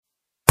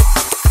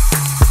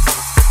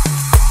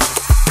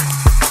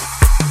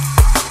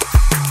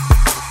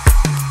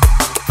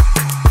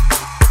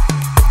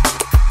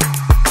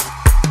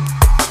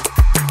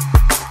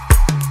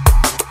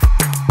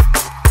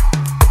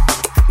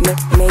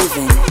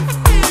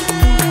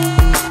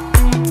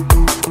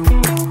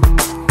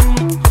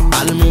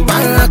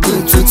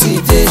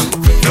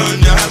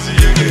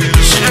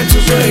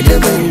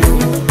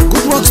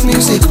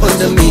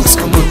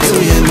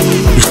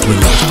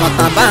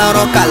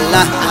al-mubaraq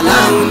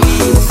Allahu ni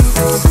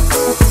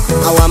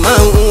àwa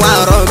máa ń wá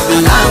rọ́bì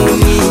Allahu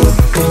ni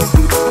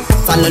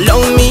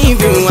falọ́lọ́hún mi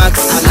fi wá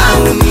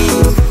Allahu ni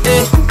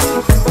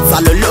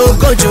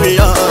falọ́lọ́gọ́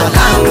jùlọ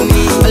Allahu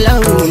ni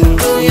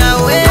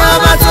ìyàwó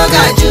ọba tó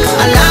ga jù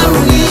Allahu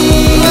ni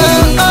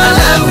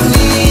Allahu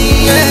ni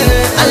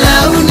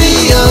Allahu ni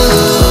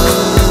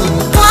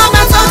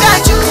ọba tó ga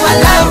jù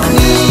Allahu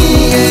ni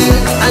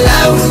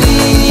Allahu ni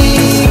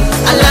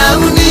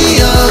Allahu ni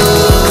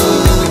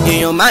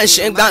èèyàn máa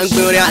ṣe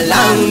gbàgbé rẹ̀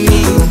Allahu ni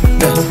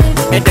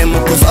ẹ̀dẹ̀mọ̀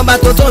kò sọ́ba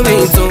tó tóbi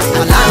tó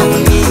Allahu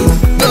ni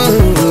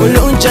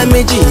olóúnjẹ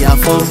méjì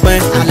àfọ̀pẹ́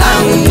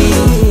Allahu ni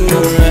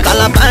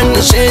kálábá ní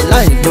ṣe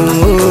láì dùn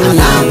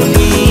Allahu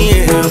ni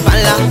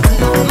bala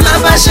má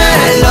bá ṣe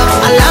rẹ̀ lọ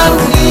Allahu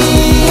ni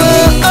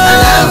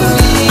Allahu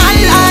ni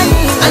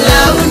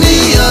Allahu ni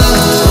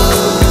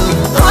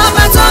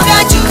ọba tó ga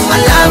jù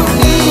Allahu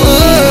ni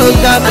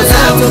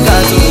Allahu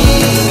ni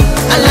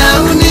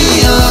Allahu ni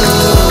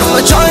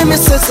join me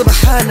say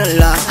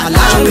subhanallah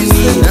Allahu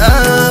ni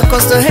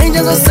cause the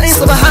angels are saying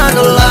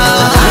subhanallah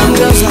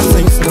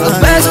the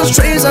birds and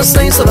trees are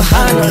saying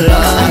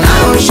subhanallah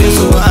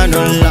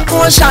subhanallah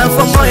wọ́n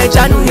ṣàfọmọ́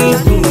ẹja ní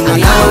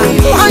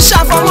wọ́n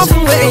ṣàfọmọ́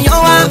fún èèyàn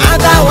wa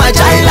àdáwà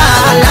jáìlá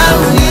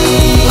Allahu ni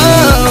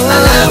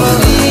Allahu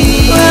ni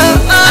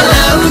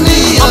Allahu ni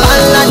ọba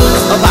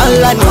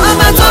ńlá ni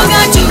ọba tó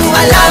ga jù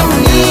Allahu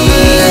ni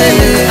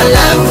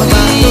Allahu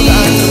ni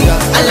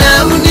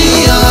Allahu ni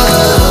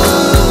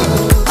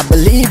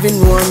believe in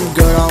one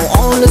God, I'll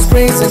always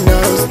praise and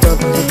non-stop.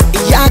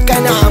 إياك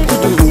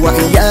نعبد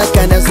وإياك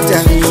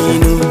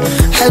نستعين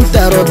أنت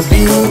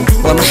ربي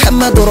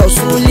ومحمد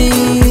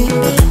رسولي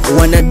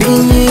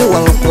ونبيي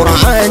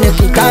والقرآن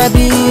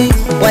كتابي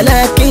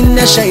ولكن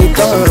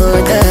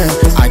الشيطان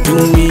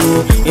عدوي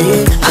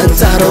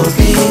أنت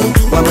ربي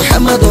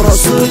ومحمد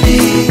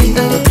رسولي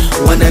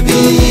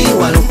ونبيي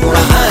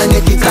والقرآن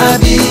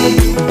كتابي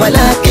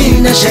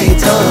ولكن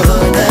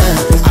الشيطان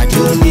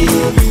عدوي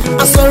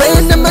I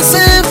surrender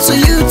myself to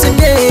you